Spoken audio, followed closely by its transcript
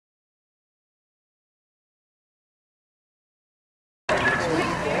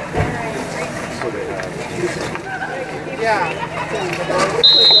You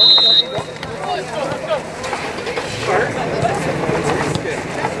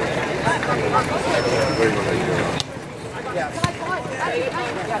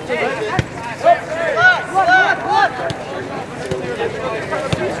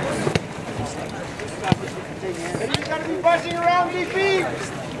gotta be buzzing around DP.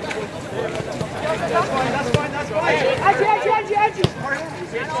 That's fine. Edgy.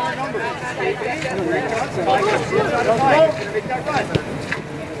 It's our number.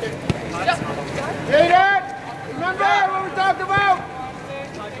 Jaden, remember what we talked about?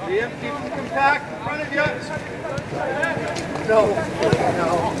 Liam, keep them compact in front of you. No.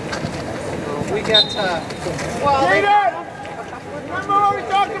 We got well, Jaden, remember what we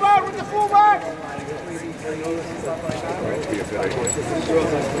talked about with the fullback?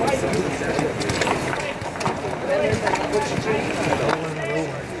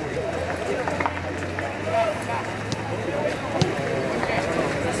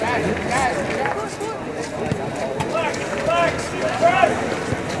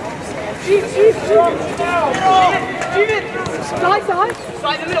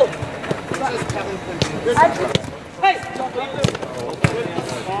 Side the middle. Hey!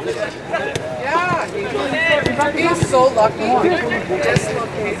 Yeah, he's so lucky.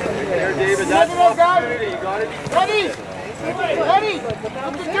 Dislocated. There, David. That's opportunity. You got it. Ready!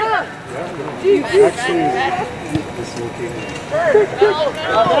 Look at her! Actually, dislocated.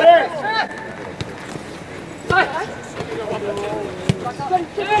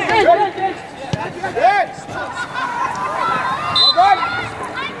 Well done!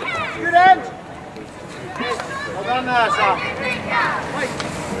 Good end! Well done, Sam.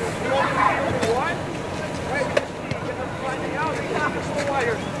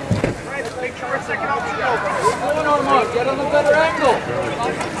 Make sure it's second out. Get on a better angle.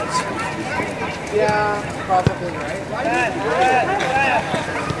 Yeah, probably right.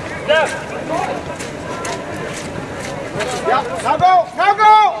 Now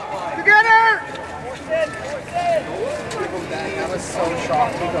go! Together! That was so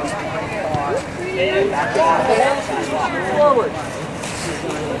shocking. Forward.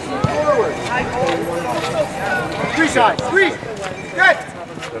 Three sides. Good.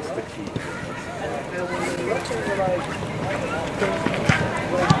 That's the key.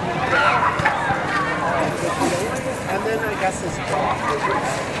 And then I guess his drop was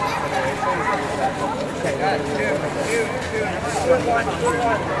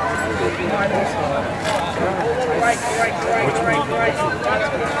Right.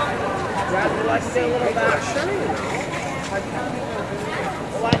 Stay a little back.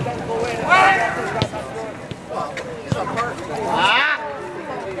 The light don't go in.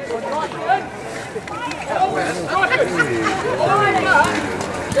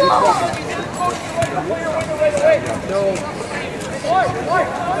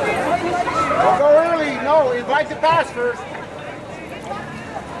 Don't go early. No, invite the pass first.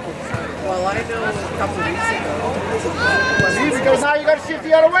 Well, I know a couple of weeks ago. See, because now you got to shift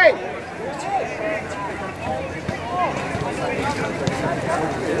the other way.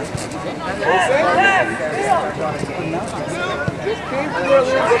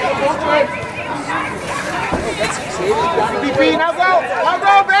 DP, now go,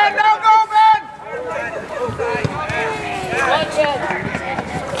 Ben!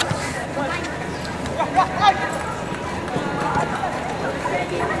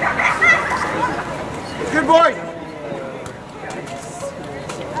 Good boy!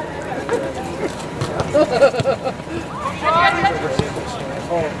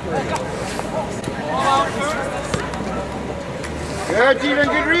 Good, Steven,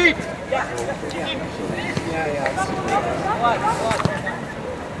 good read! Yeah.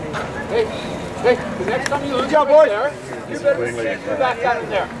 Hey, the next time you lose Good job, boys! you better get back out of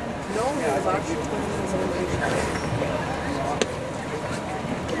there. No, he was actually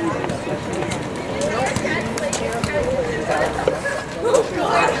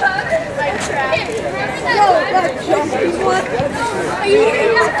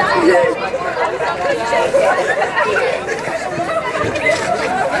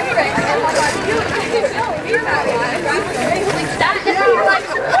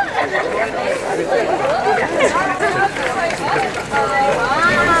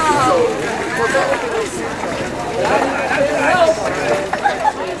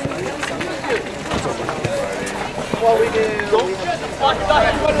Well, we do. Don't just walk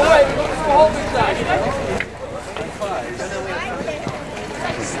back and run away. Go to the holding side.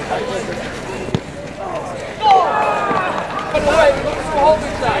 Run away. Go to the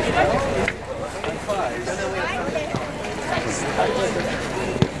holding side.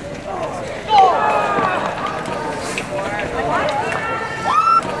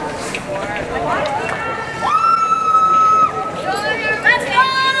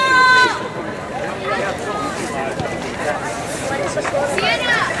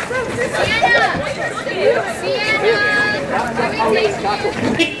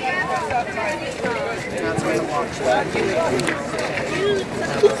 That's why I watch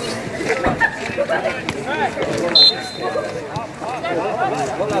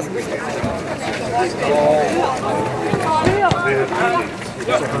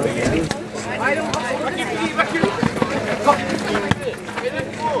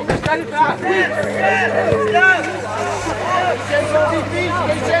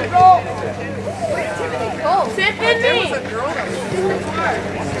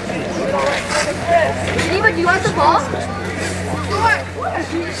Eva, do you want the ball?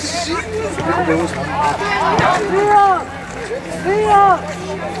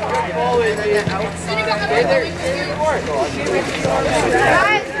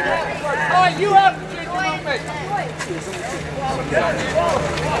 Oh, you have to change your movement.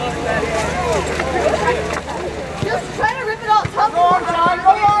 Just try to rip it all tough. Go on, John, go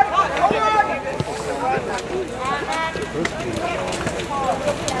on, go on.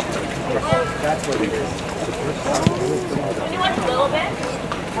 That's what it is. Can you watch a little bit?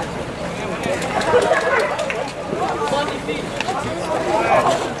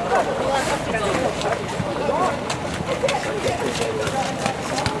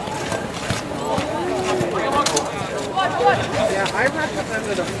 Yeah, I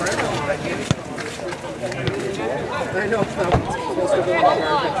recommended a friend of mine. I know it's supposed to be an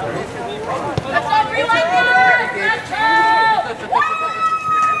American trade. Let's go, rewind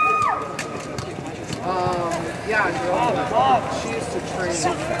Yeah, she used to train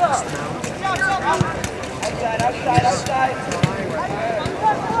so fast now. Outside.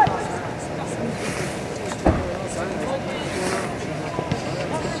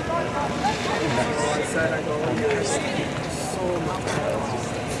 I said I go in there so much.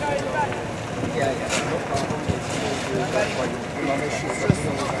 Yeah, no problem. She's just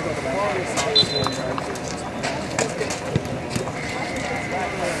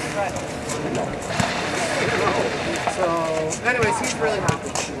so, anyways, he's really happy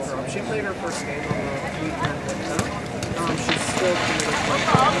to shoot her up. She played her first game on the weekend with them. She's still committed to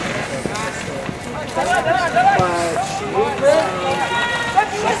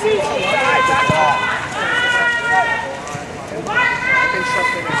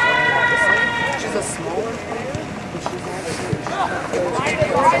she's a smaller player, but she's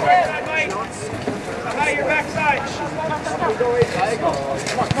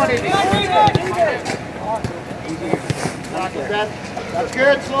Out your backside. That's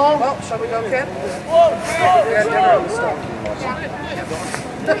good, slow. well, shall we go, Ken?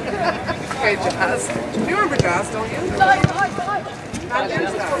 Hey, Jazz. You remember Jazz, don't you?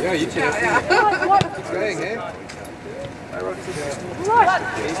 Yeah, you too. Yeah. It's going, eh?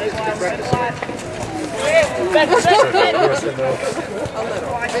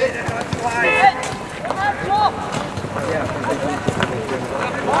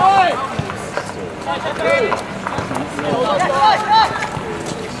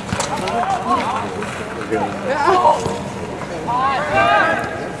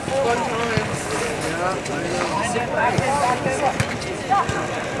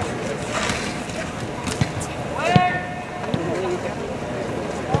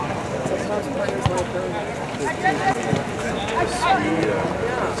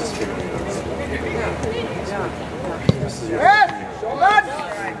 Yes and Yes, well done.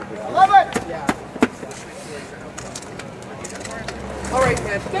 I love it. All right,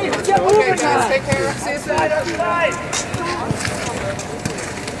 Ken. Okay, guys, take care. See you soon.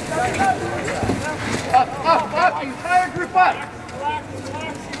 Up, entire group up.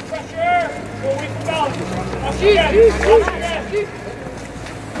 Pressure. Go weak and balance.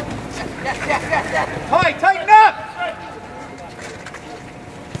 Tighten up.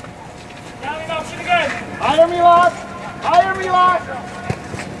 Down and option again. Higher me lock. Higher me lock.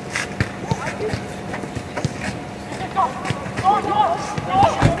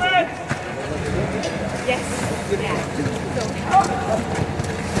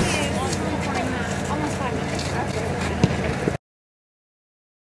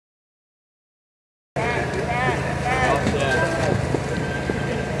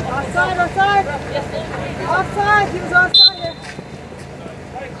 Offside, he was offside here.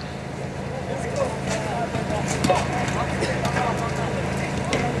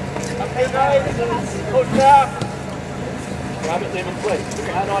 Okay, guys. Coach back. Grab it, Damon, play.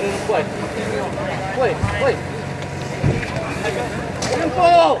 Not in play. Play.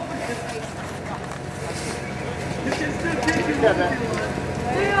 Simple.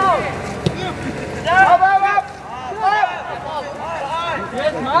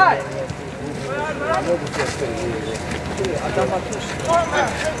 Good night. I know the first thing.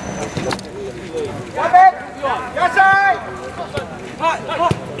 Yes, sir!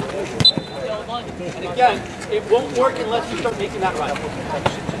 And again, it won't work unless you start making that run.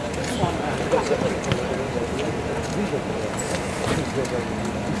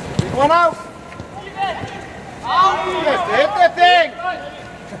 One out! Just hit the thing!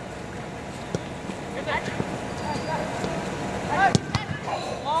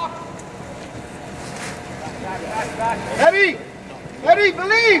 Eddie! Eddie,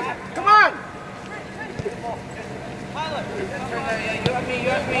 believe! Come on!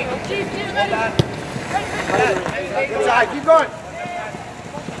 Inside, keep going!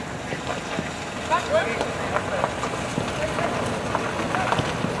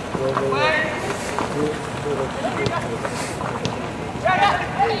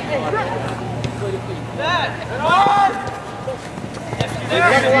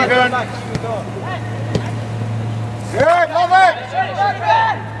 Good, love it!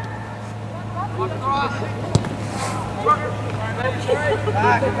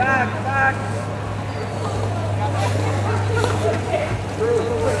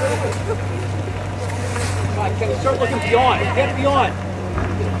 Back. Can you start looking beyond? Get beyond.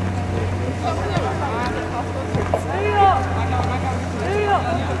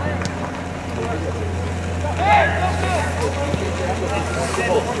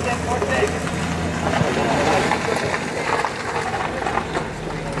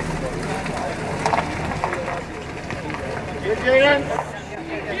 Good, Jaden.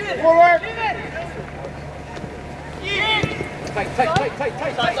 Forward. Tight.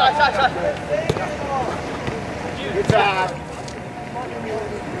 Good job.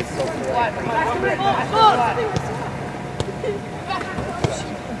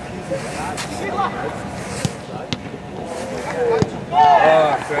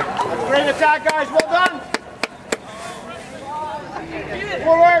 Great attack, guys. Well done.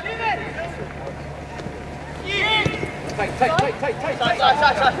 Forward. Tight.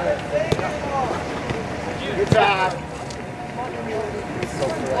 Good job.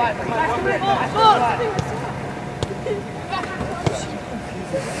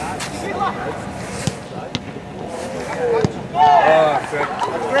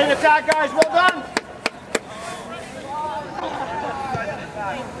 Great attack, guys. Well done.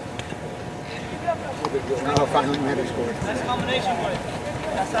 Oh, finally made a score. Nice combination, boy.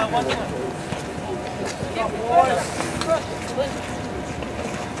 That's that one.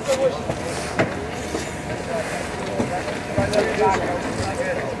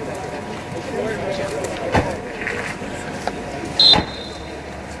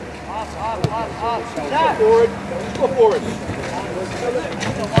 Forward. Go forward.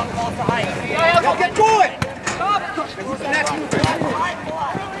 Now get going. Who's the next move?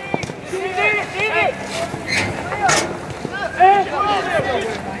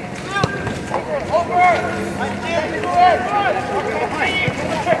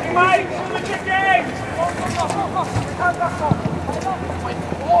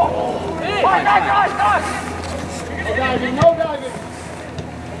 No diving.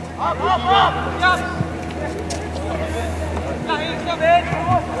 Up.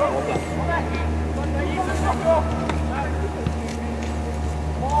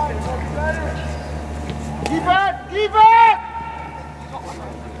 Keep it!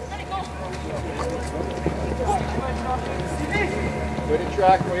 Good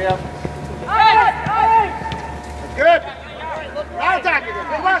track, William. Good. Now attack it.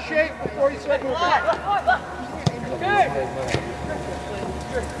 Good luck, shape before you start moving.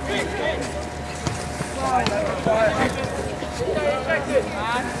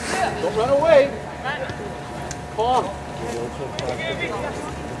 Don't run away. Calm.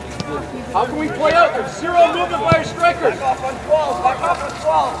 How can we play out? There's zero movement by our strikers. Back off on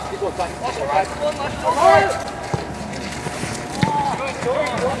 12. Keep going, tight.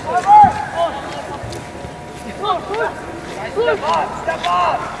 Step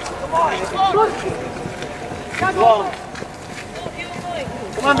up. Come on.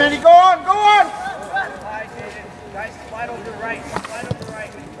 Come on, Manny. Go on. Guys, slide over the right.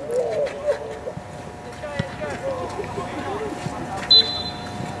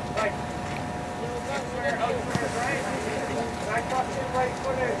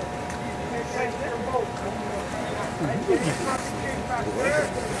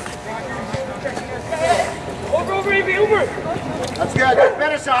 Over. That's good. That's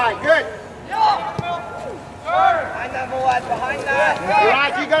better side. Good. Behind that, Moad. Behind that.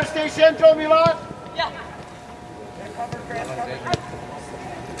 Right, you gotta stay central, Milan. Yeah.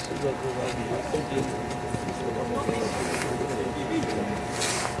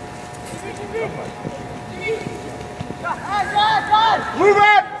 Move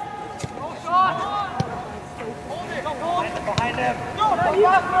it. behind him.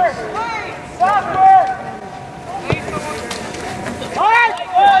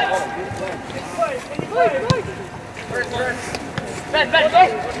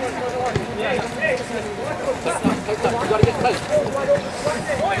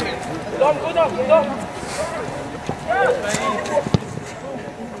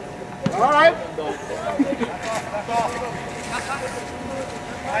 All right.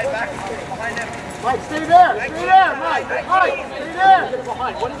 Mike, stay there. Stay there, Mike. Mike, stay there. Get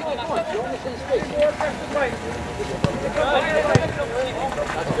behind. What are you doing? You're in the same space.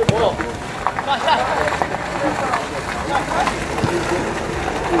 That's a good ball.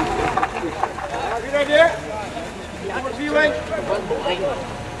 Good idea. More feeling.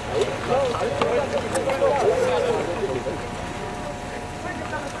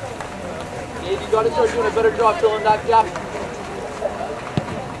 Gabe, you got to start doing a better job filling that gap.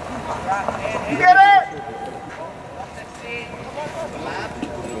 You get it.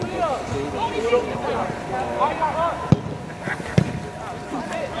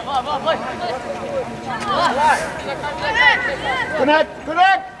 Connect,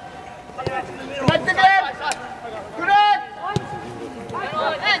 connect. Connect again. Connect.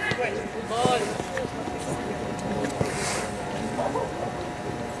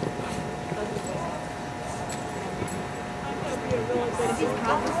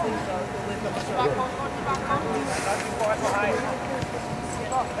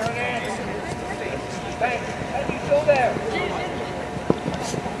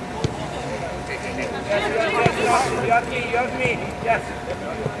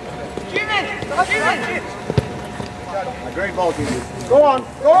 A great ball, team. Go on,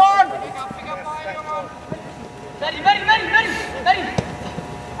 go on.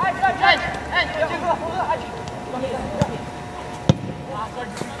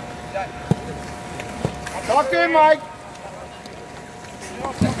 Talk to him, Mike.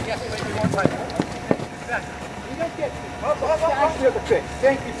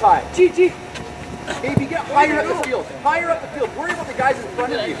 Thank you, Ty. GG. Baby, get higher up the field. Higher up the field. Worry about the guys in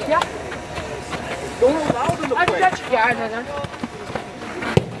front of you. Yeah. Don't allow them to play.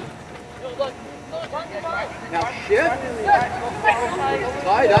 Now shift.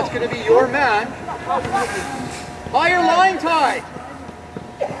 Ty, that's going to be your man. Higher line, Ty.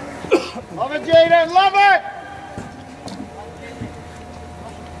 Love it, Jaden. Love it.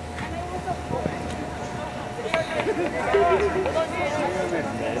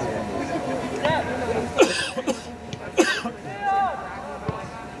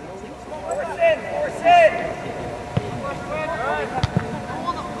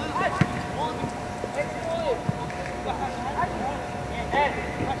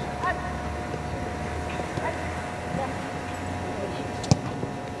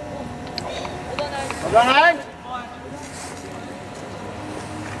 Well done.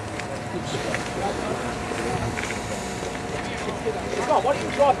 Don, why don't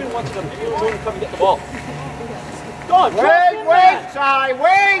you drop in once in a blue moon and come and get the ball? Don, Wait, Ty,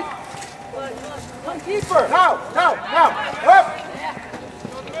 wait. One keeper. No. Up.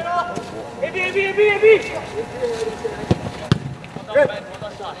 AB. Good.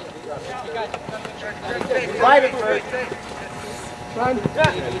 Fight it, Bert.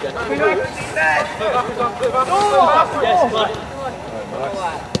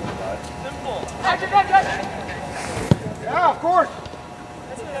 Yeah, of course.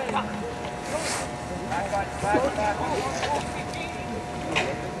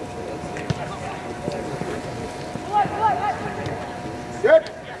 Good.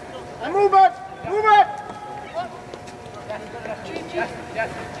 And move it.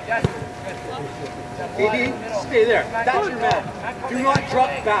 AB, stay there. That's your man. Do not drop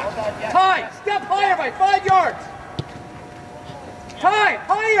back. Ty, step higher by 5 yards. Ty,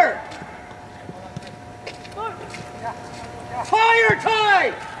 higher. Higher,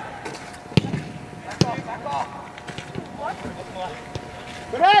 Ty.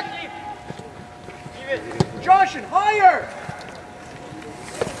 Connect. Joshin, higher.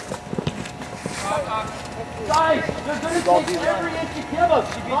 Guys, they're going to take every inch you give us.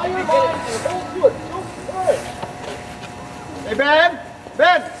 Higher line and hold to it. Don't push. Hey, Ben,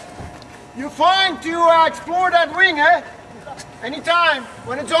 you're fine to explore that wing, eh? Anytime,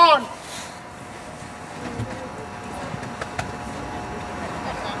 when it's on.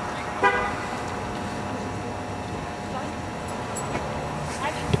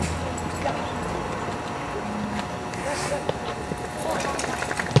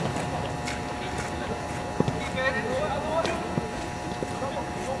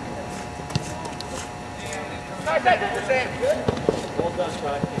 Well done,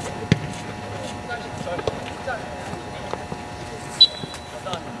 Ty.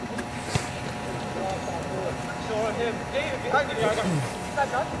 No,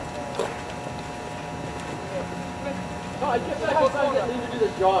 I just said how time that leave to do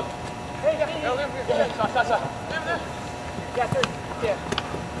their job.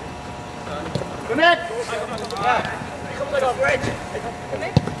 Connect!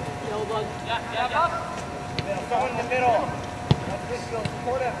 Someone in the middle.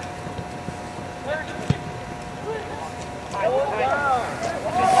 Support him.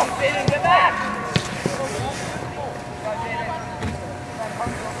 Get back!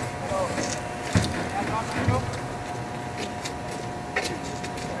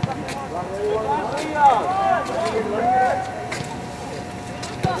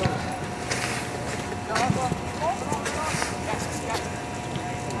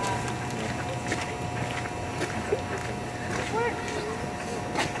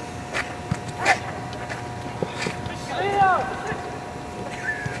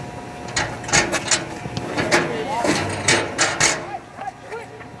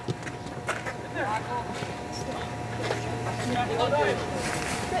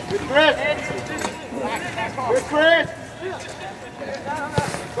 Good Chris! Good Chris!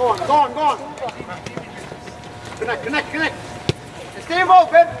 Go on, go on, go on! Connect, connect, connect! And stay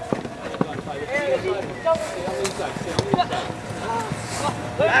involved, Ben!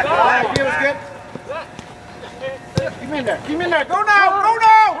 Alright, he was good. Keep him in there, keep him in there! Go now, go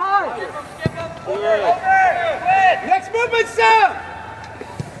now! Next movement, Sam!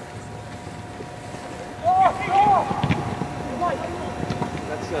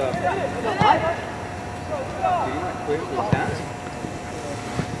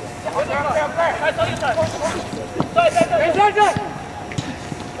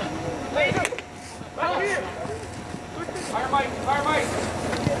 Fire Mike!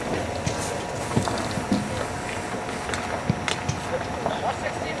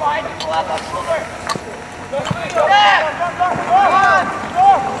 Behind you, left shoulder!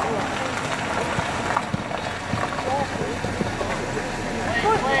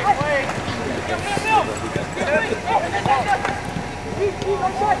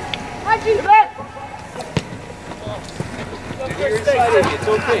 You're excited, it's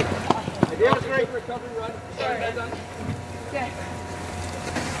okay. Yeah, it's great. Recovery run.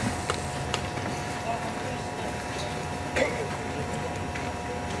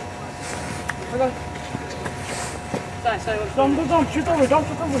 Don't shoot over, don't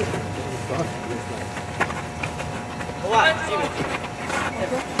shoot over.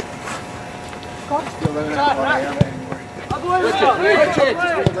 Still doesn't have the body out anymore. Richard,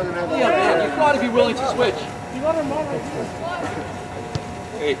 yeah, man, you've got to be willing to switch.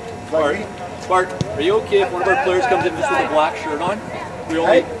 Hey, Bart, are you okay if one of our players comes in just with a black shirt on? We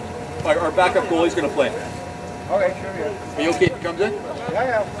only, our backup goalie's going to play. Okay, sure, yeah. Are you okay if he comes in?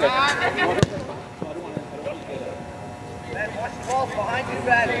 Yeah. Watch the ball behind you,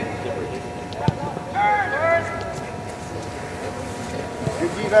 Brad.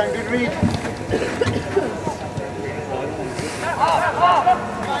 Good D, Van, good read.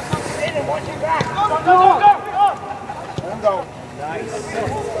 Aiden, watch your back. Let him go.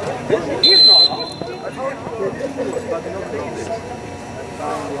 He's not off.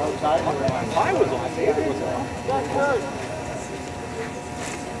 I was off. David was off.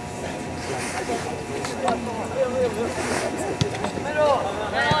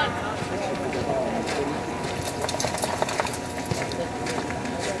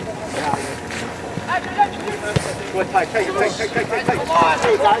 What tight. Come on.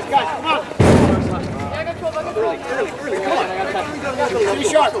 Hey, guys, come on. Early, come on. Three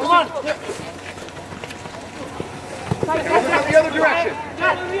shots, come on. Go the other direction. Go.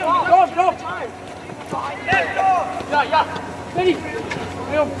 Yeah. Ready.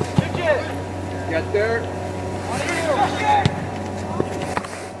 Get there.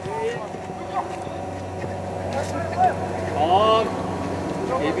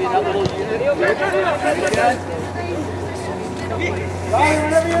 Maybe in that little unit.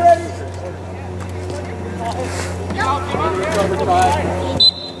 Whenever you're ready. Recover time.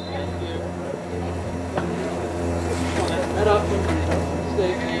 Head up.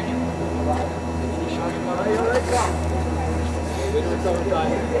 Stay. Way to recover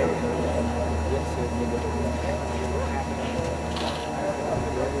time.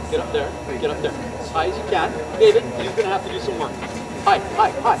 Get up there. As high as you can. David, you're going to have to do some work. High.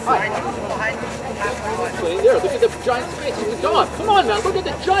 Put in there. Look at the giant space. Come on, man. Look at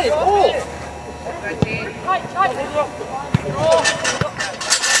the giant hole.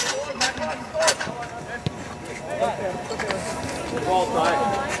 Ball tight.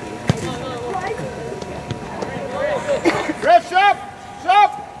 Ref, shop.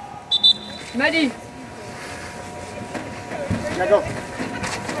 Maddie.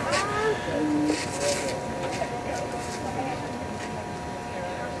 Go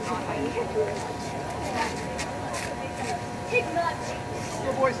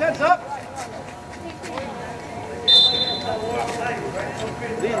boys, heads up.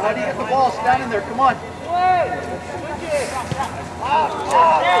 Lee, how do you get the ball? Stand in there, come on.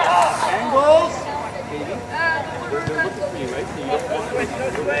 Angles.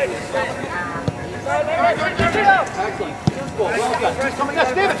 Excellent. Well done. Coming, yes,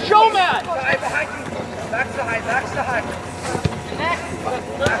 David, showman. Back to high, back to high.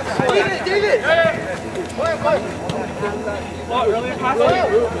 David. What, really?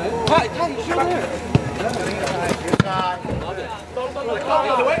 Hi, you show there. Good time. Love it.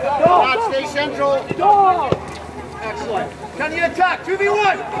 Stay central. Excellent. Can you attack?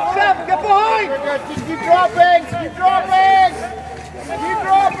 2v1. Sam, get behind. Good, good. Just keep dropping. Keep dropping. Keep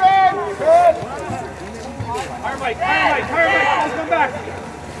dropping. Good. Higher Mike, come back.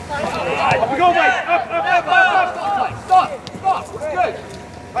 Up we go, Mike. Up. Stop. Good.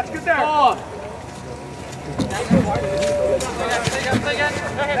 That's good there.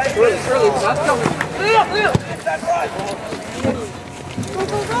 Early. That's coming. Leo. That's right.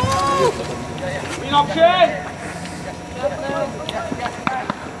 Lean up, Shay.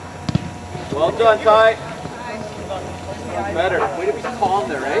 Well done, Ty. Better. Way to be calm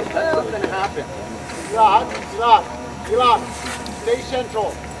there, eh? That's what's going to happen. Elon, stay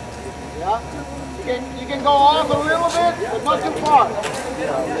central. Yeah? You can go off a little bit, but not too far.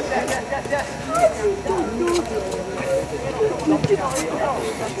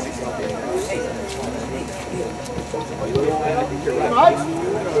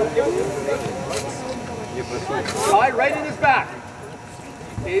 Ty, right in his back.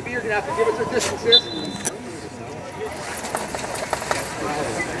 Davey, you're going to have to give us our distances.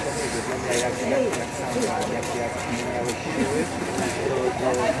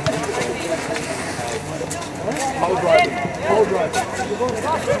 Hold right.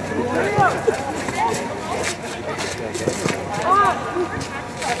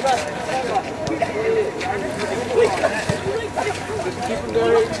 Keep him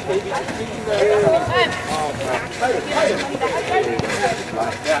there, Davey. Just keep him there.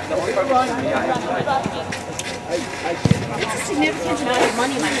 It's a significant amount of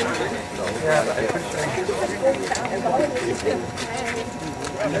money, my friend. Yeah, but I'm pretty sure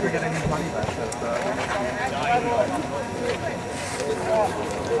I'm never getting any money back.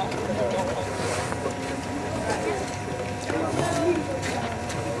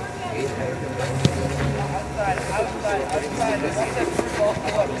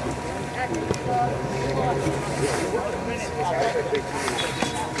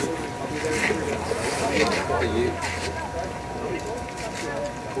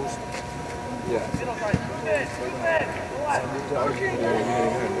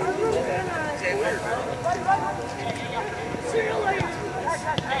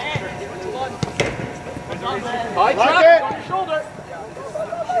 High trap on your shoulder.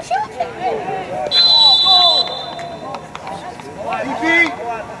 DP.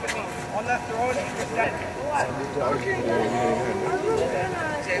 On left road, he's dead.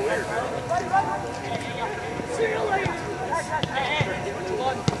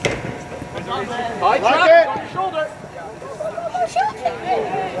 High trap on your shoulder.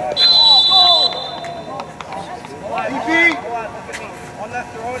 DP. On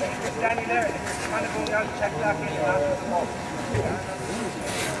left road, he's standing there. If you're trying to go down, check back in and after the ball.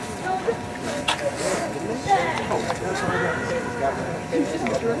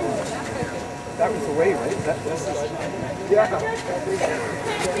 That was the way, right?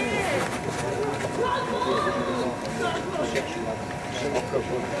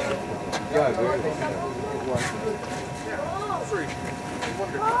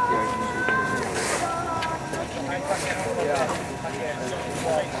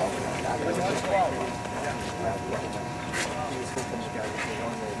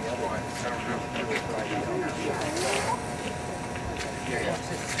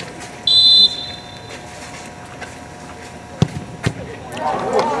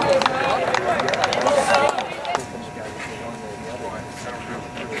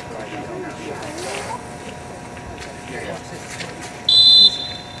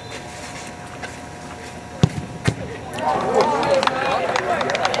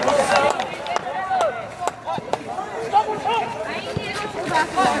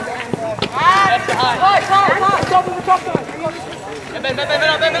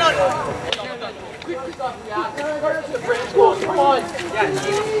 Come on.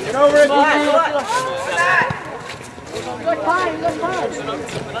 Get over it. Good time.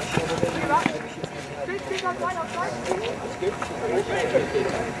 Hold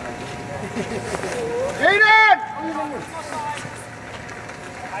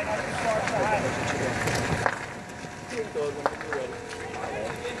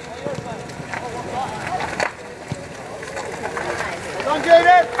on,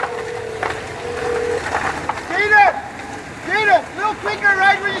 Jaden! Jaden! Jaden! A little quicker,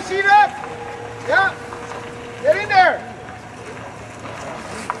 right where you see that? Yeah. Get in there.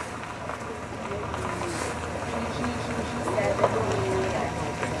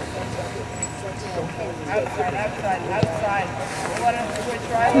 Outside. We'll let him switch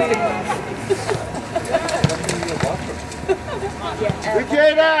right Good,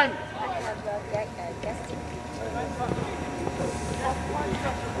 Jaden!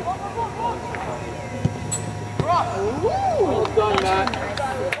 Well done, Matt.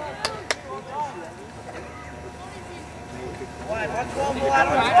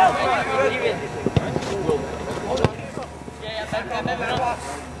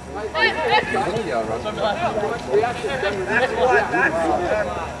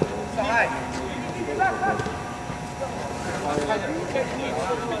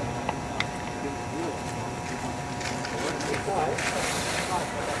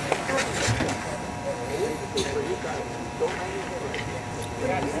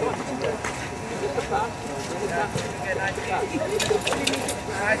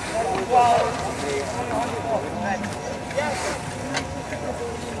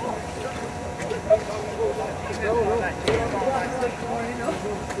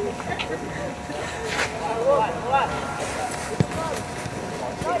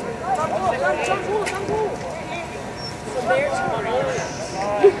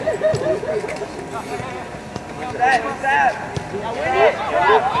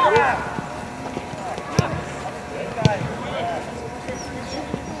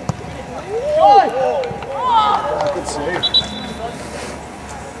 Good save.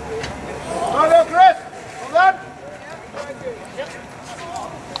 Oh, no, Chris! Hold on!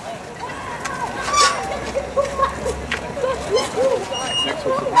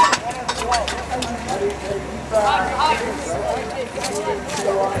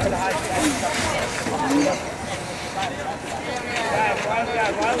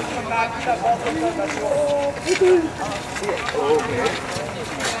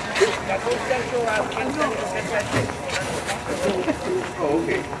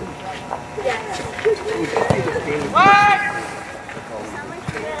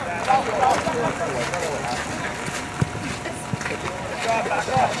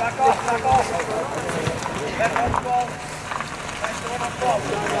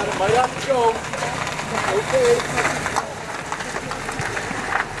 Might have to go. Okay.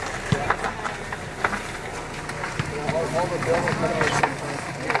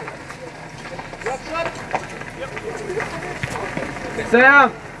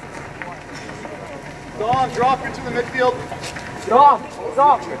 Sam! Dom, drop into the midfield. Dom!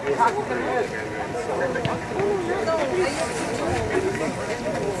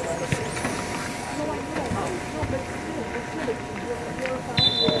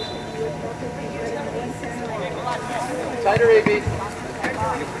 Tighter, AB.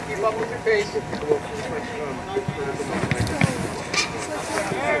 Keep up with your pace.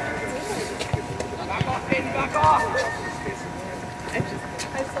 Back off!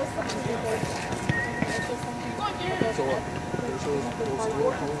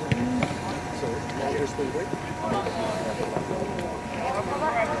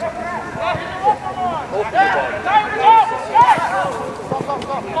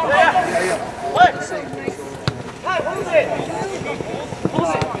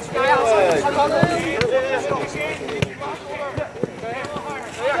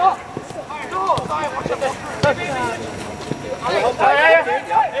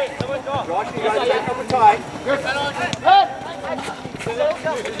 Josh, you got to check up the tie.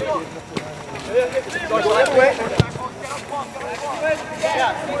 Josh, left way.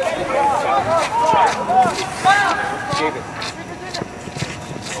 David.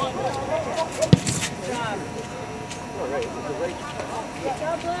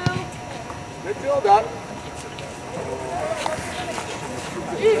 Midfield up.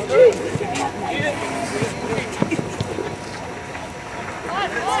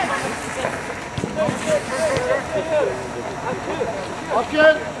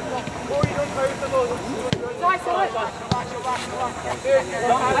 Option.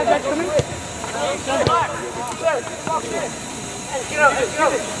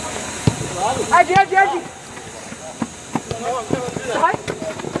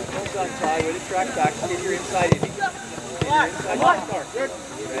 Way to track back. See if you're inside, Eddie. Stay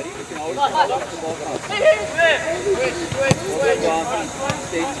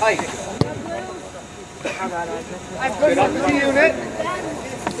tight. Good up to the unit.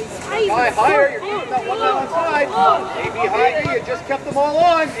 Higher, you're keeping that one man on side. AB higher, you just kept them all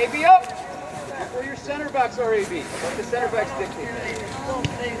on. AB up. Look where your center backs are, AB. Let the center backs dictate.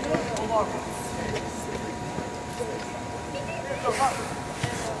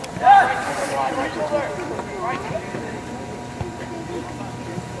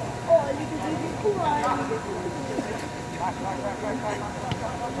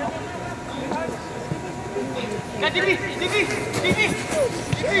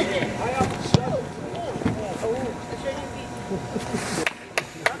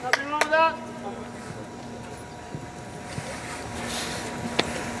 Nothing wrong with that.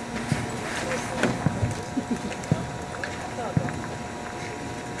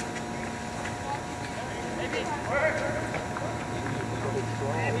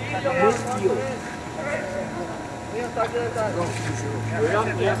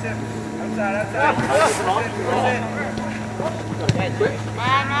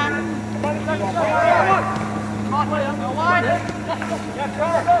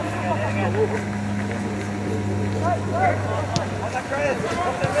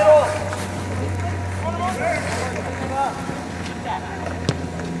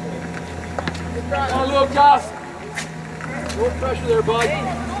 Come on, Lucas. No pressure there, bud.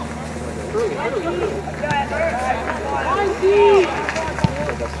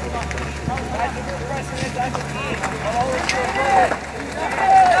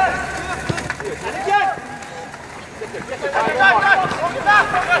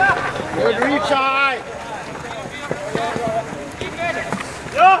 Good reach, high.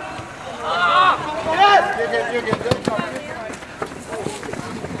 You're good.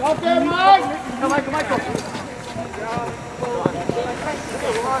 Up there, Mike. Come on, Michael.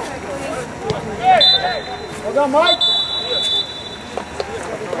 Well done, Mike.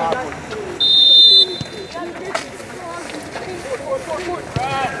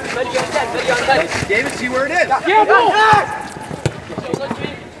 David, see where it is. Yeah, go!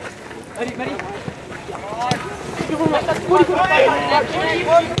 Ready.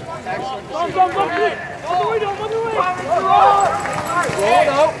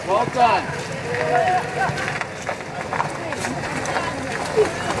 Well done.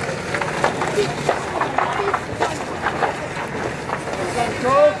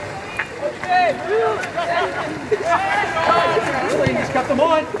 Really, just kept them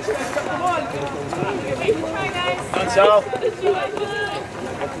on. Done, Sal.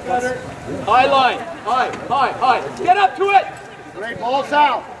 High line. High. Get up to it. Great ball,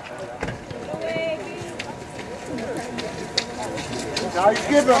 Sal. Now you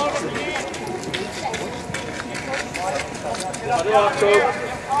give him. Cut it off, coach.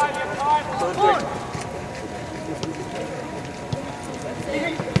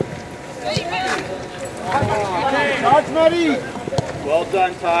 Shots, Matty. Well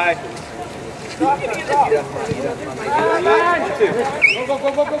done, Ty. Go.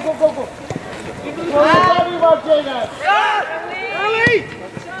 Early!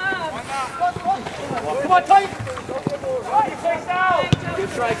 Come on, Ty. Good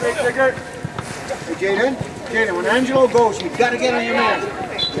try, great trigger. Hey, Jaden, when Angelo goes, you've got to get on your man.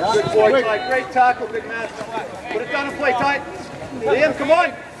 Yeah. Good boy, Ty. Great tackle, big man. Put it down and play, Ty. Liam, come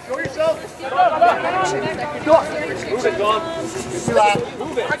on. Show yourself. Go. Move it, Dom.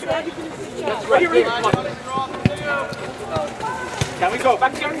 Move it. That's right. Come on. Can we go?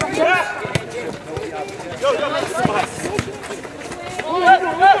 Back here. Go.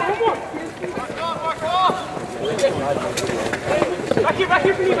 Back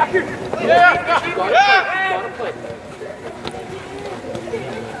here, please, back here. Yeah.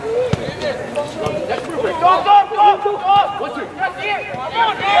 Let's move it. Go. 1, 2.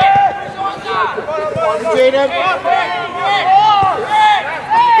 Jaden.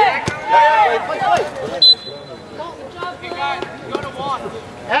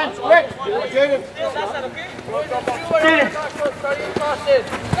 Hands, quick. Jaden.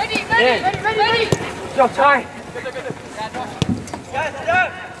 Ready. Go, Ty.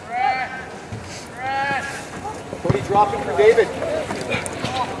 Cody dropping for David.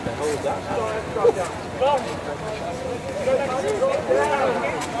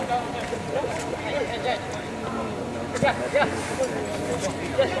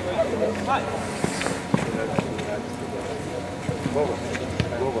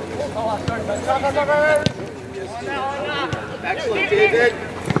 Excellent, David.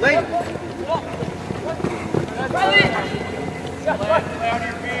 Link.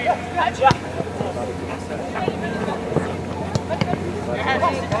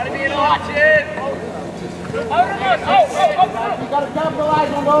 Gotta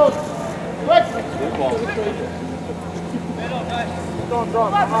capitalize on those. Quick. Good ball.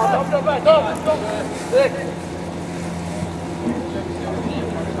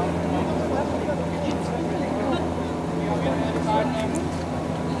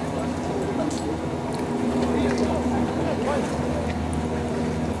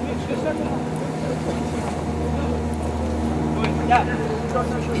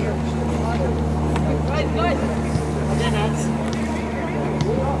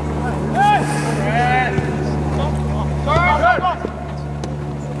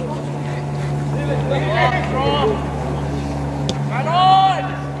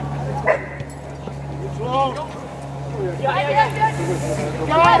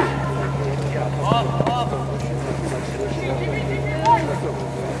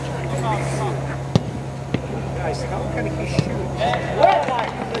 Guys, how can he shoot?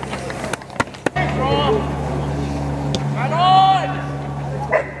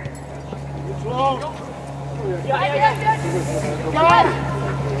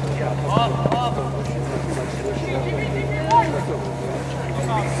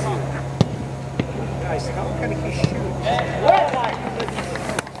 Guys, how can he shoot?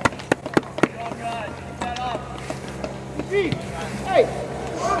 Hey.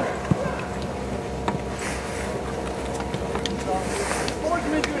 Force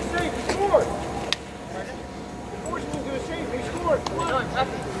him into a save, he scored. Force him into a save, he scored.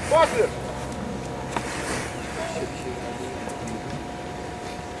 Positive.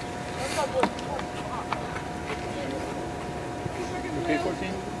 Okay,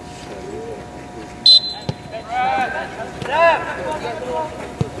 14.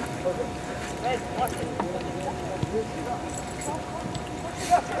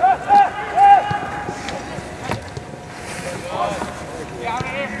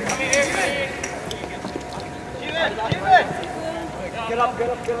 Get up.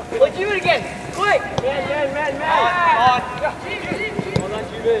 Let's do it again. Quick. Man. On. Hold on,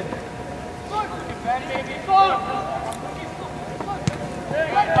 Juven. Ready, baby.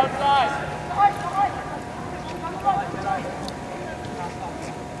 Outside.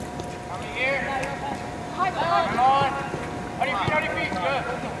 Coming here. Come on. On your feet. Good.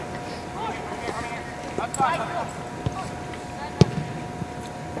 Outside.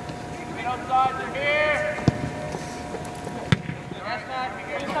 Feet outside. They're here.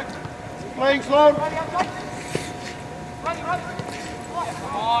 Playing slow. Come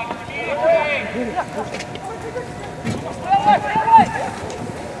on, immediately.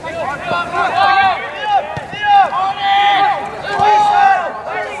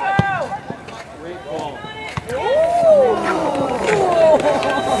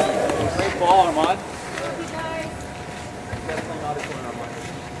 Great ball, Armand.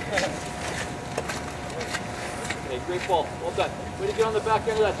 Okay, great ball. Well done. Way to get on the back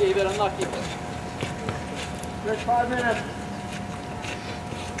end of that, David. Unlucky. Good 5 minutes.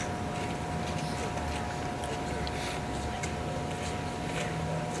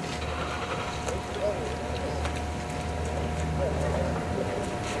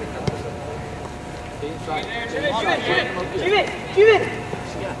 Juven.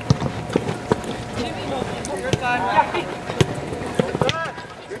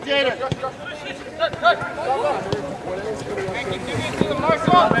 Good Jaden.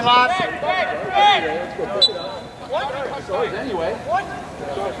 Anyway.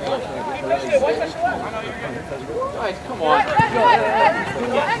 Guys, come on.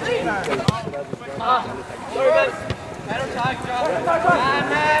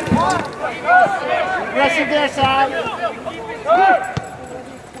 Aggressive there, side.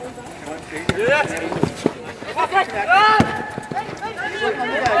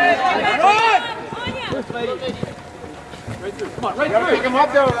 Right through. Come on, right You gotta through. pick him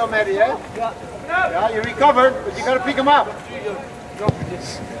up there a little, Matty, yeah? Yeah, you recovered, but you gotta pick him up.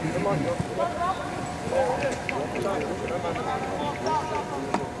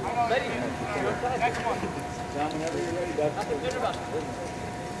 Down whenever you're ready, bud.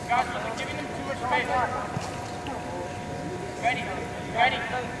 Guys, we're giving them too much space. Ready.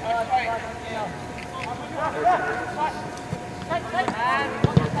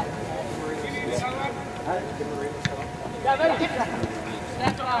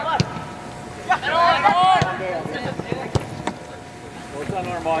 Well done,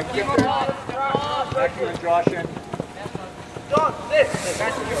 Armand. Keep it. Back to you, Josh. In.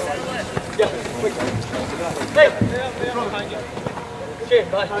 Yeah, quick. Cheers,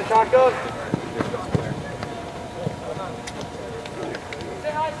 bud. Taco.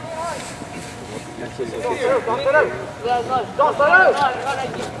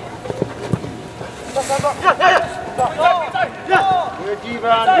 Good,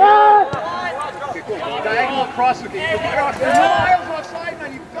 Devon. Okay, cool. Diagonal across with you. Cross the miles offside,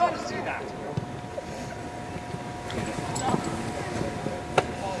 man. You've got to see that.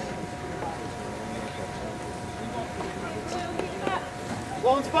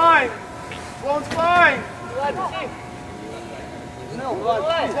 Sloan's fine. Sloan's fine.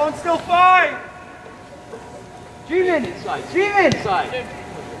 Sloan's still fine. G-in inside. G-in inside.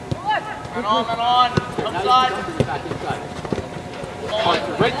 Man on. Outside. Back inside.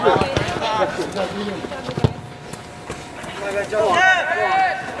 Right through.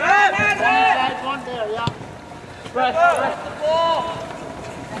 One there, yeah. Press the ball.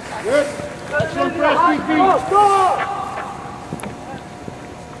 Good. Excellent press, big feet.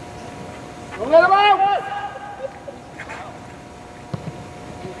 Don't let him out.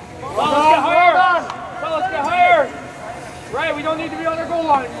 Let's get higher. Let's get higher. Right, we don't need to be on their goal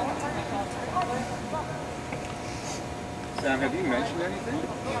line. Sam, have you mentioned anything?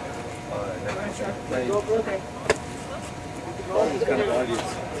 It's kind of obvious.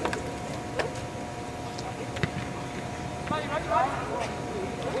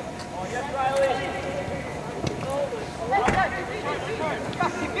 Oh, yes, Riley.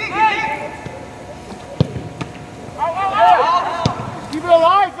 Keep it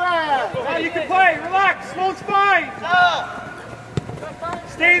alive, man. Now you can play. Relax. Sloan's fine.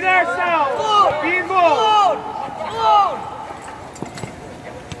 Stay there, Sal. Be involved.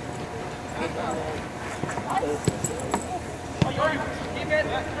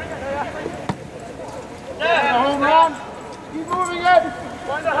 Home run. Keep moving it.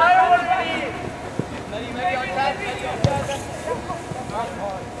 Find the higher one, please. Maybe on top.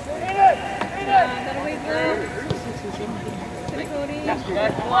 Hit it. That'll wait for Cody.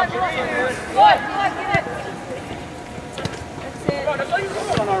 Come on, get it. That's it.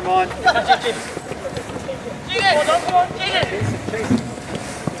 Come on, Armand. Get it.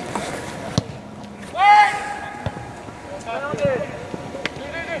 Wait.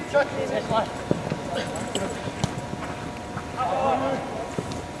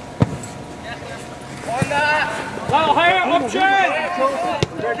 Well, higher option.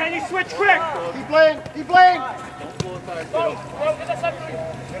 Can you switch quick? Keep playing. Keep playing.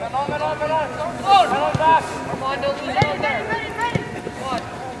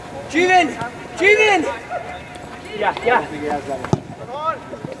 G-in. Yeah. Come on.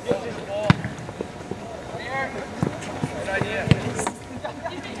 Good idea.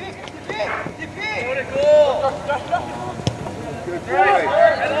 Good play.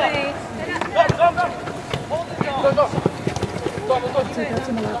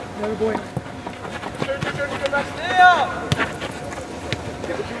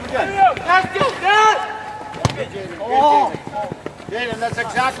 Jaden, that's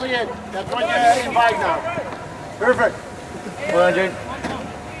exactly it. That's what you invite now. Perfect. Well done, Jane.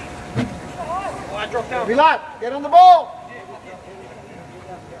 Milan, get on the ball.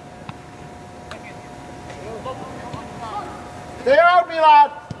 Stay out,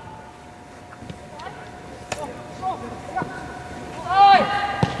 Milan.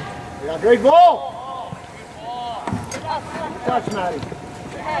 Yeah, great ball. Touch, Matty.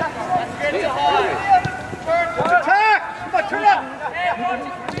 Attack! Come on, turn up!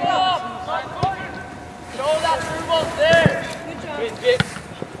 Show that through ball there. Good job.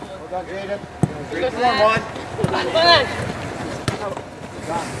 Well done, Jaden. Great form, Armand.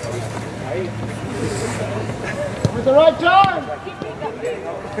 With the right time.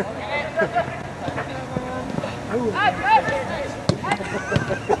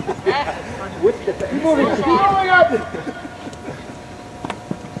 Keep moving. Keep moving up.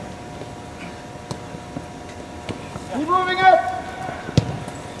 Keep moving up.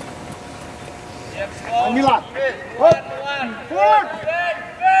 And Milan. Up. Forward.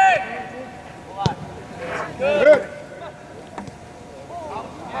 Good.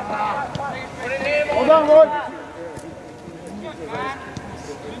 Hold on, Lloyd.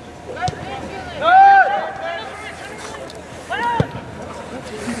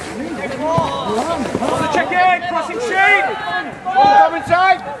 Check in, crossing shade. Come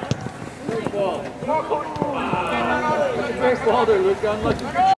inside. Nice ball there, Luke. Unlucky.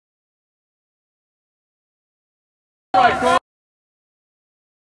 Right, coach.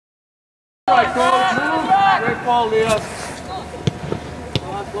 Right, coach. Great ball, Leah.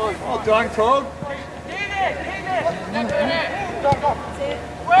 Well done, Toad.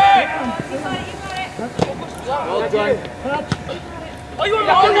 Well done. Oh, you want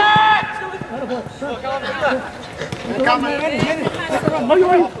to hold that?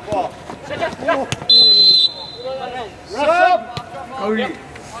 Rest up.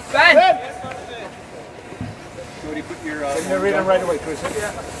 Ben. Cody, your You're reading right away, Chris.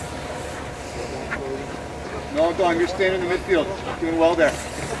 No, Don, you're staying in the midfield. Doing well there.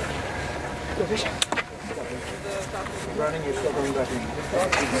 Running, you're still going back in.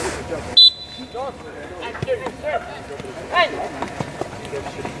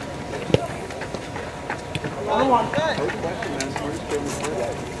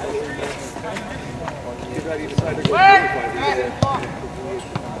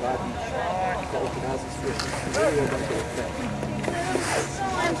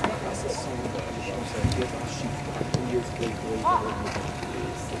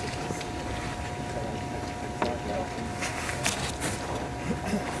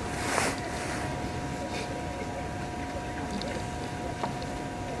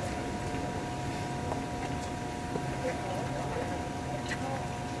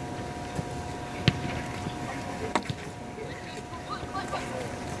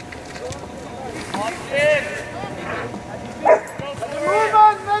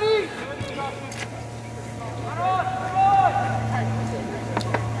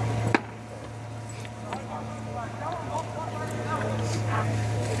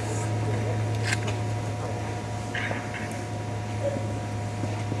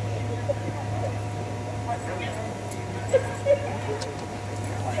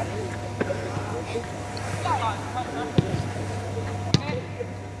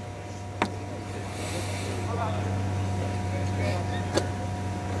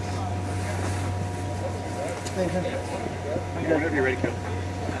 Whenever you're ready, Kel.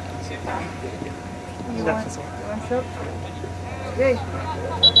 Okay.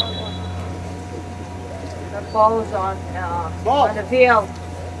 That ball is on the field.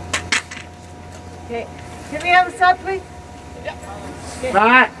 Okay. Can we have a sub, please? Yeah.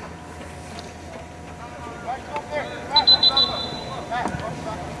 Matt!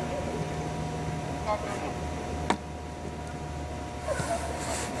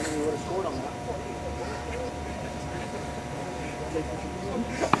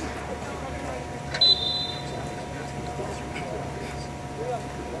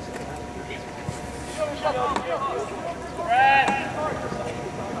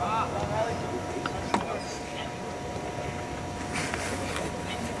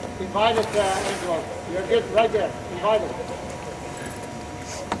 Invite it, Angelo. You're good right there. Invite it.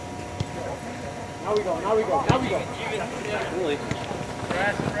 Now we go, now we go, now we go. Really?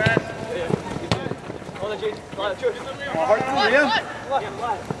 Hard for you.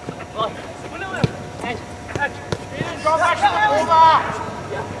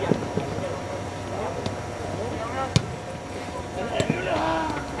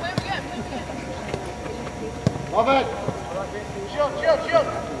 Love it. Shield.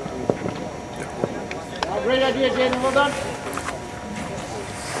 Great idea, Jaden. Well done.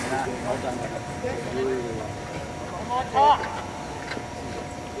 Come on, talk.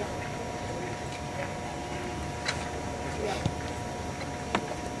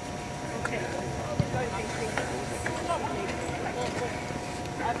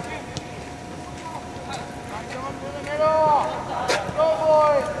 Go,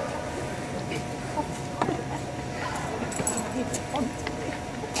 boys.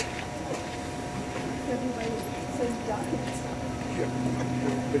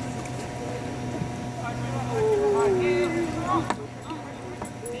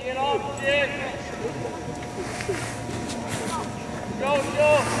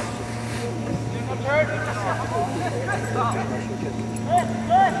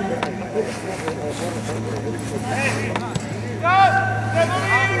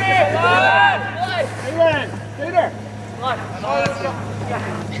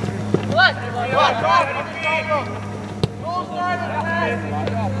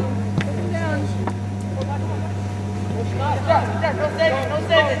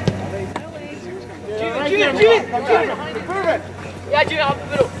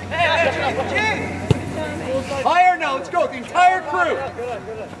 Higher now, let's go, the entire crew.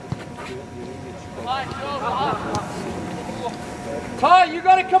 Ty, you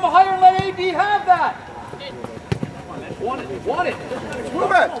gotta come higher and let AD have that. Want it.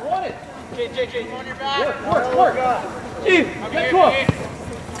 Move it. Want it. JJ, on your back. Work. Steve, get to him.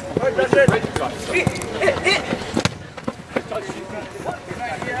 Hit.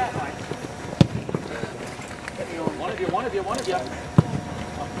 One of you.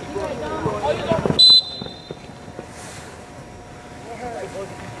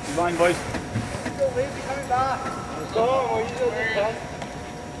 Line, boys. Let's go. We're using 10.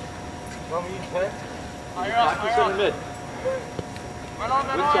 Want me to use 10? Practice in the mid.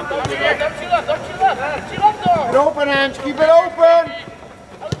 Don't you left. Keep it open, Ange. Keep it open.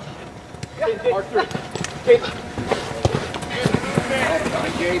 Mark 3.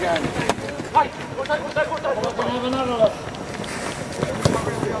 Jaden. Have another look.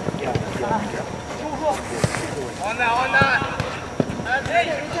 On that.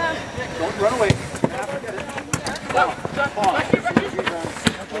 Don't run away.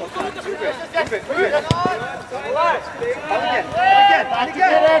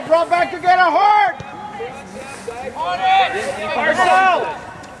 Again. Drop back together hard. On it! Marcel!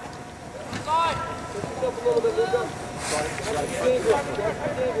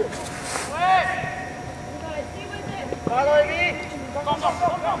 Follow me! Come.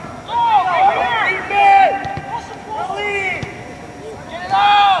 Oh, right here! Lead! Get it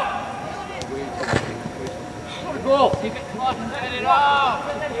out! Goal! Get it out!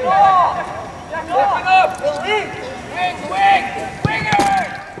 Open up! Wing! Winger!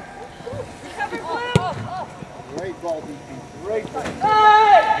 Great ball, DP. Great ball.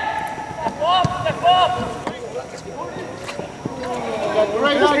 Hey! Step up!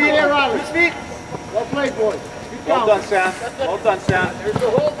 Great idea, Riley. His feet! Well played, boys. Well done, Sam. Well done, Sam. There's the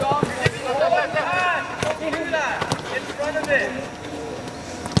whole dog. Get the hand. Don't do that. Get in front of it.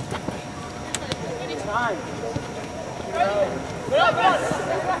 Time.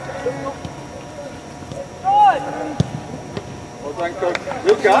 Well done, coach.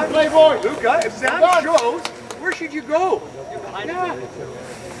 Luca. Play, boys. Luca, if Sam shows, where should you go? Yeah.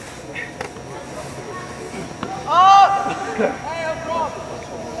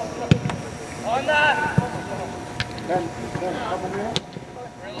 On that. Ben, couple minutes.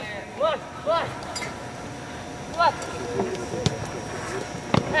 Look.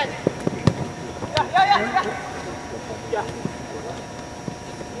 Head. Yeah.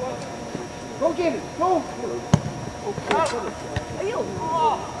 Go get it. Go.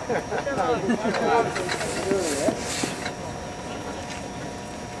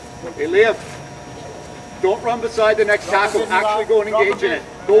 Hey, Liam. Don't run beside the next tackle. Actually go and engage in it.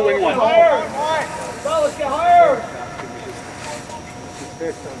 Go win one. Fellas, get higher.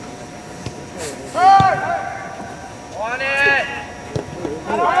 On it.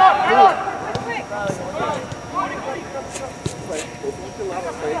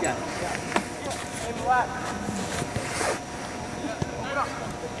 Play again.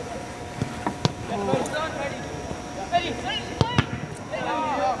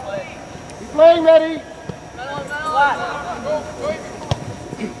 Keep playing, Eddie.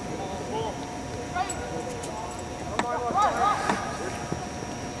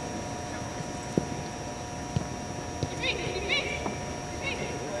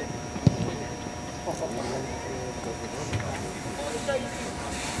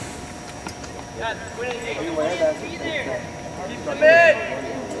 Keep them in. Come in.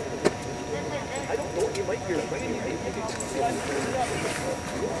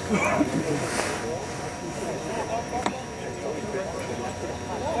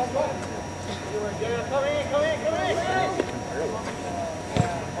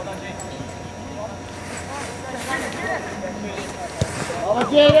 All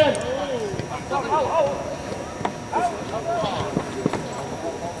Jaden.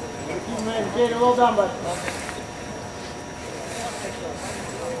 Jaden, well done, bud.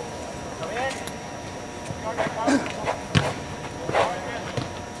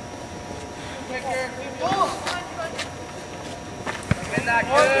 Been that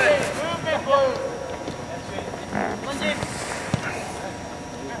good.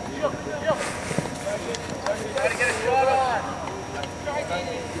 Gotta get a shot on.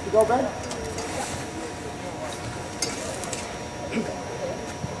 Good to go, Ben?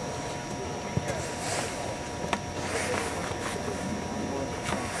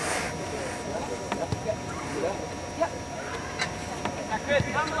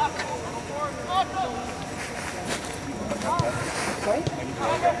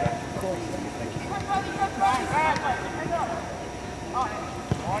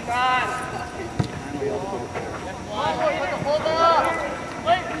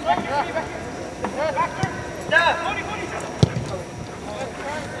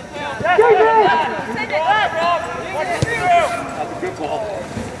 That's a good ball.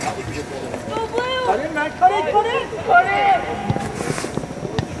 That was a good ball. Cut in, man. Cut in.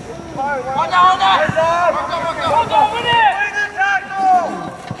 On that. Hold on, win it. Win the tackle.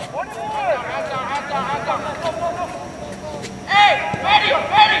 Hey, ready.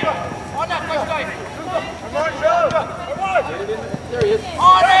 On that, first guy. Come on, Joe. There he is.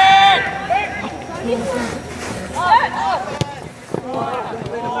 On it.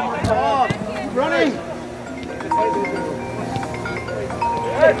 Running.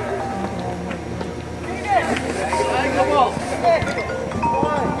 Come on.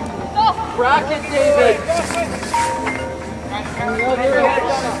 Crack it, David.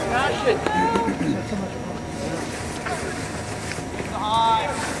 Motion.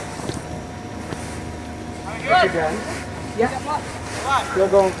 Again. Yeah. Still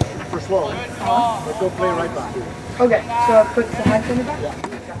going for slow. Let's go play right back. Okay, so I put the high center back?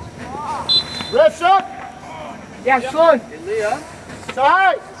 Rest up! Yeah, slow. Hey, Leah.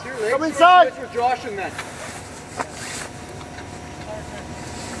 Side! It's your legs. Come inside! Switch with Josh and then.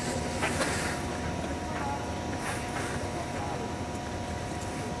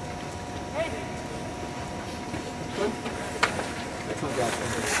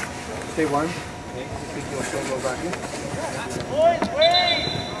 Stay warm. You think you'll still go back in?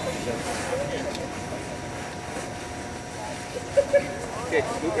 Okay,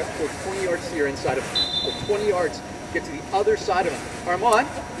 Luca, go 20 yards to your inside of him. Go 20 yards, get to the other side of him. Armand,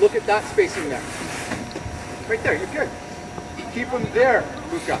 look at that spacing there. Right there, you're good. Keep him there,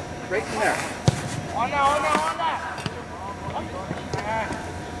 Luca. Right in there. On that.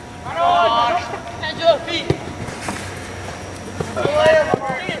 Angela, feet.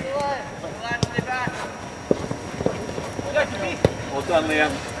 Well done,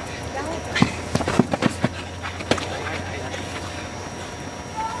 Liam.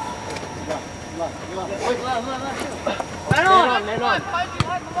 Man on.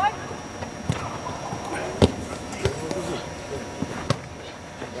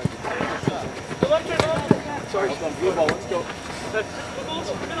 Sorry, blue ball, let's go.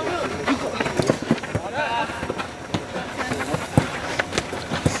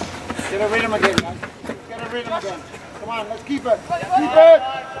 Get a rhythm again, guys. Get a rhythm again. Come on, let's keep it. Keep it!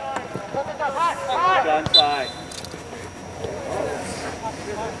 Done, Ty.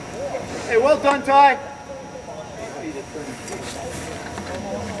 Hey, well done, Ty.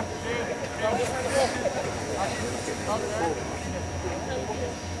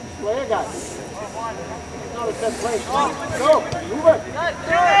 Play it, guys. It's not a set play. Come on, go. Move it.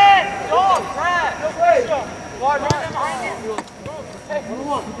 Go, Brad. No way. Right behind you.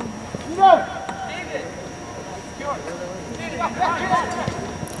 One. Move it.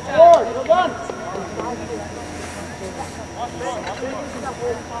 Forward. Well done.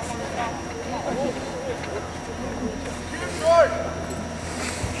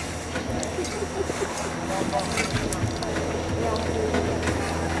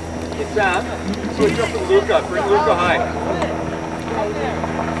 Hey, Sam, switch up with Luca. Bring Luca high.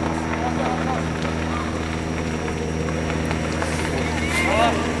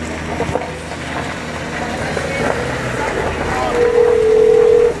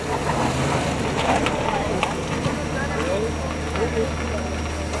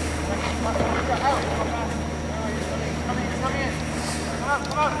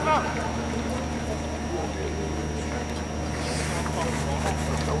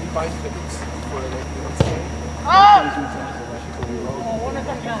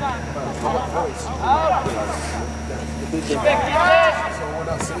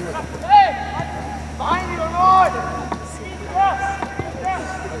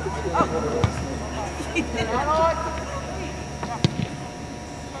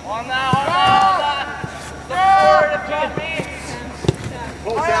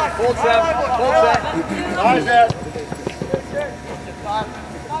 Hold Sam. Nice there.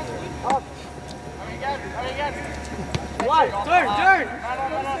 Turn.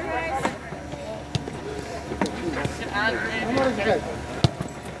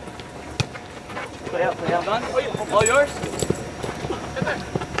 Play out. Done? All yours?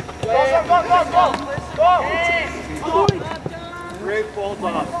 Go. Great ball,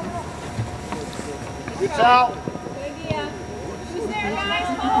 Bob. Good out. Who's there, guys?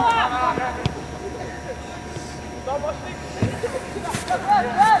 Follow up.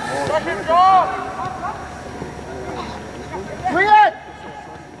 Bring it!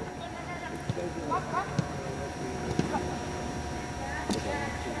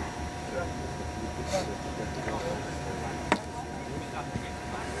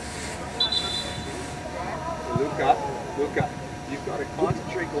 Luca, you've got to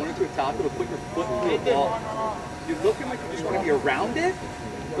concentrate going into a tackle to put your foot through the ball. You're looking like you just want to be around it,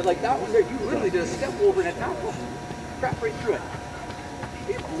 but like that one there, you literally did a step over in a tackle. Crap right through it.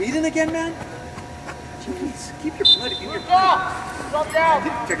 Are you bleeding again, man? Jeez, keep your blood in your body. Drop down.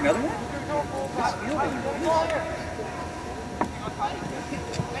 Take another one? Just feel it.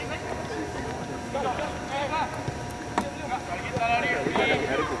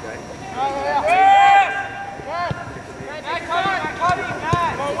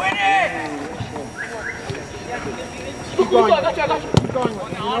 Keep going. Keep going. You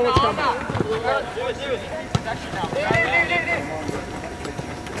know what's coming.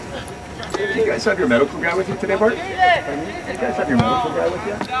 You guys have your medical guy with you today, Bart? You guys have your medical guy with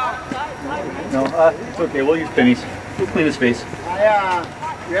you? No, it's okay. We'll use pennies. We'll clean his face.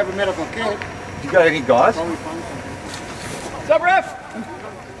 You have a medical kit. You got any gauze? What's up, ref?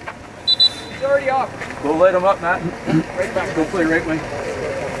 He's already off. Go light him up, Matt. Right back. Go play right wing.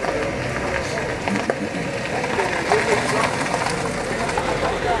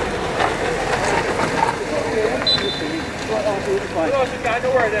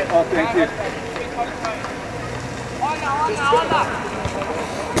 Don't worry then. Oh, thank you.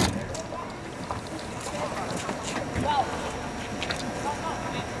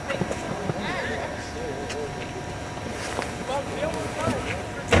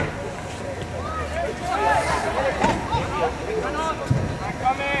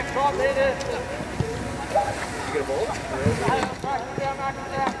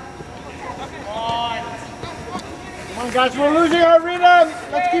 Come on, guys, we're losing our rhythm.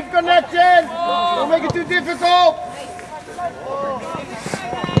 Let's keep connection. Don't make it too difficult.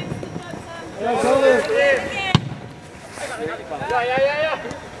 Yeah.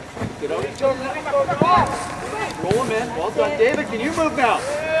 Get out each other. Roll him in. Well done. David, can you move now?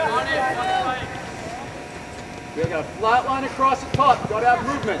 We got a flat line across the top. Got to have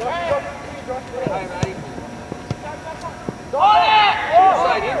movement.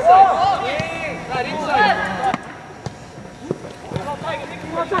 Inside, inside.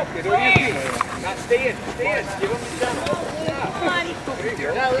 Get on your feet. Now stay in. Give him the shot. Come on. There you go.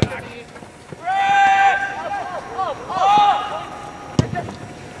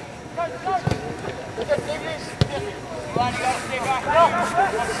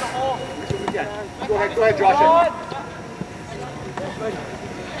 Go ahead, Josh.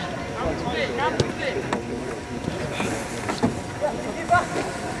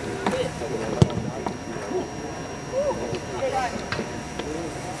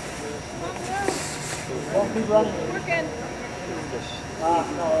 Don't keep running. Working. No.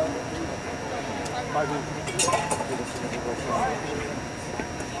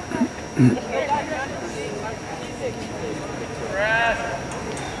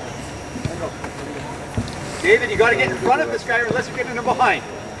 David, you got to get in front of this guy unless you're getting him behind.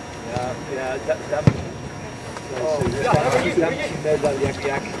 Yeah, definitely. Get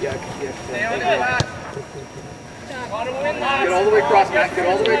all the way across, Matt. Get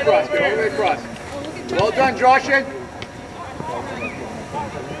all the way across. Get all the way across. Well done, Joshin.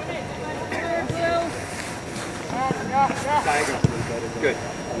 Diagonal. Good.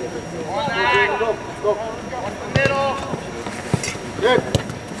 Go. Middle. Good.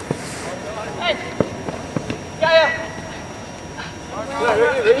 Hey. Yeah.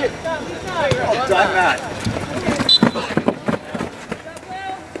 Ready. Well done, Matt.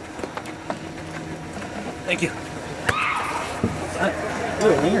 Thank you.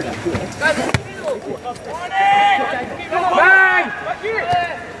 Bang!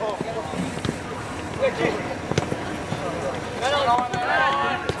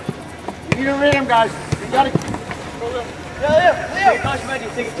 You need a rhythm, guys. You gotta. Leo!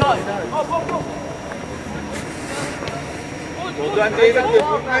 Take his time. Well done, David. Good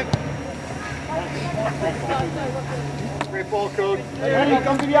movement. Great ball, coach. Ready,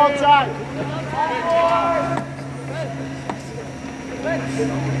 come to the outside.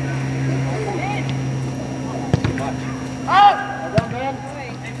 Out! Well done, man.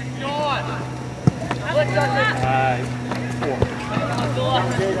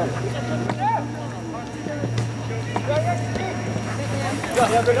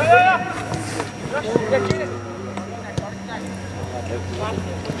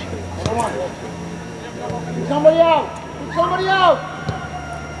 Come on. Get somebody out. Get somebody out.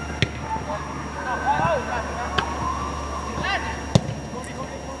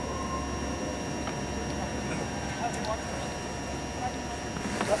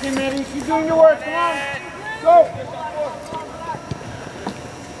 Okay, Manny, keep doing your work. Come on. Go.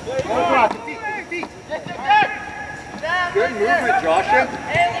 Good movement, Joshin.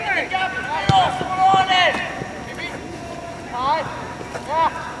 Hey, look at the gap. Someone on it.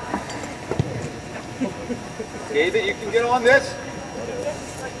 David, you can get on this.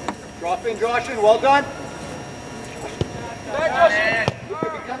 Drop in, Joshin. Well done. There, Joshin. You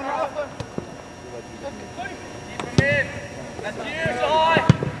could be coming off. Keep him in. That's you, Zahai.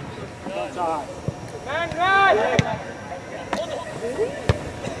 That's all right. Man.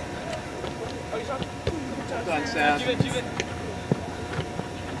 Well done, Sam. Keep it.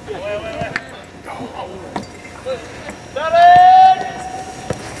 Wait. Seven!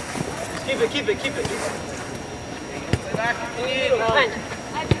 Keep it. Back in.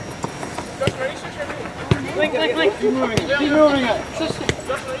 Link. Keep moving it. Keep moving it.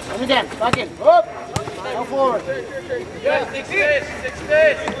 And again, back in. Up. Now forward. Good. 6 days.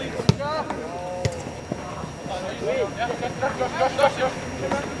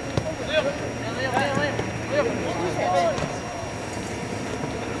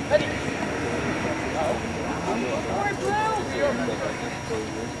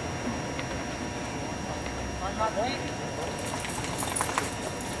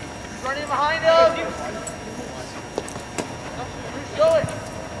 Running behind him. Show it.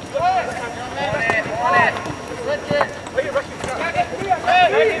 On it. Switch it.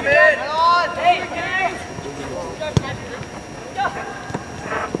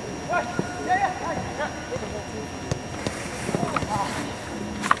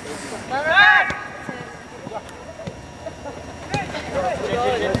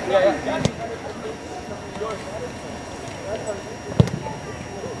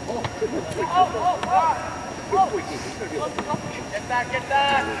 Get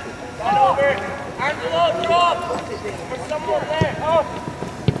that. Run over. Arms low, drop. There's someone there. Oh.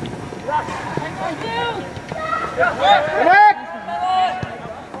 Connect!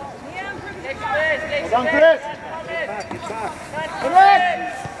 Take space, take Hold on, space. Chris.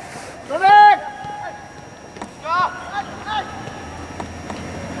 Connect! Connect! Stop.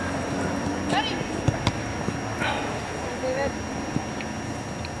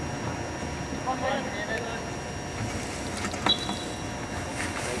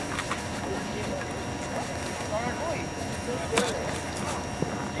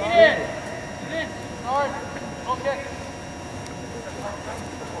 Okay.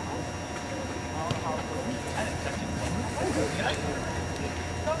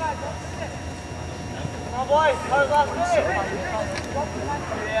 Come on, boys. Last minute.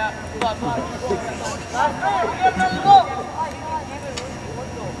 Yeah. Last minute. We got another goal.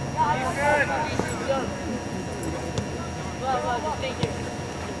 Thank you.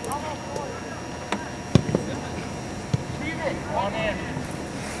 On in.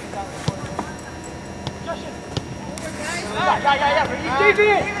 Yeah. Keep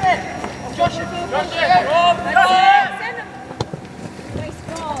it. Josh it. Nice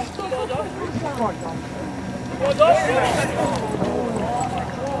ball.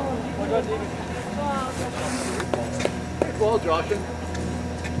 Good ball, Josh.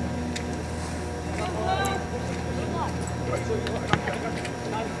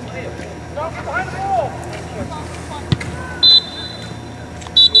 Stop behind the ball.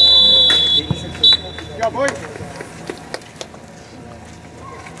 Good job, boys.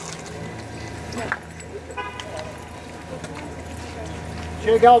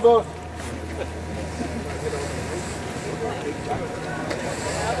 Shake elbows.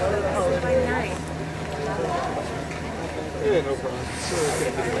 Yeah, no problem.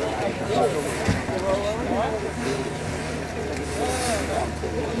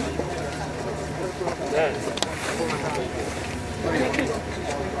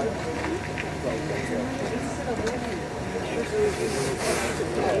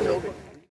 Yeah.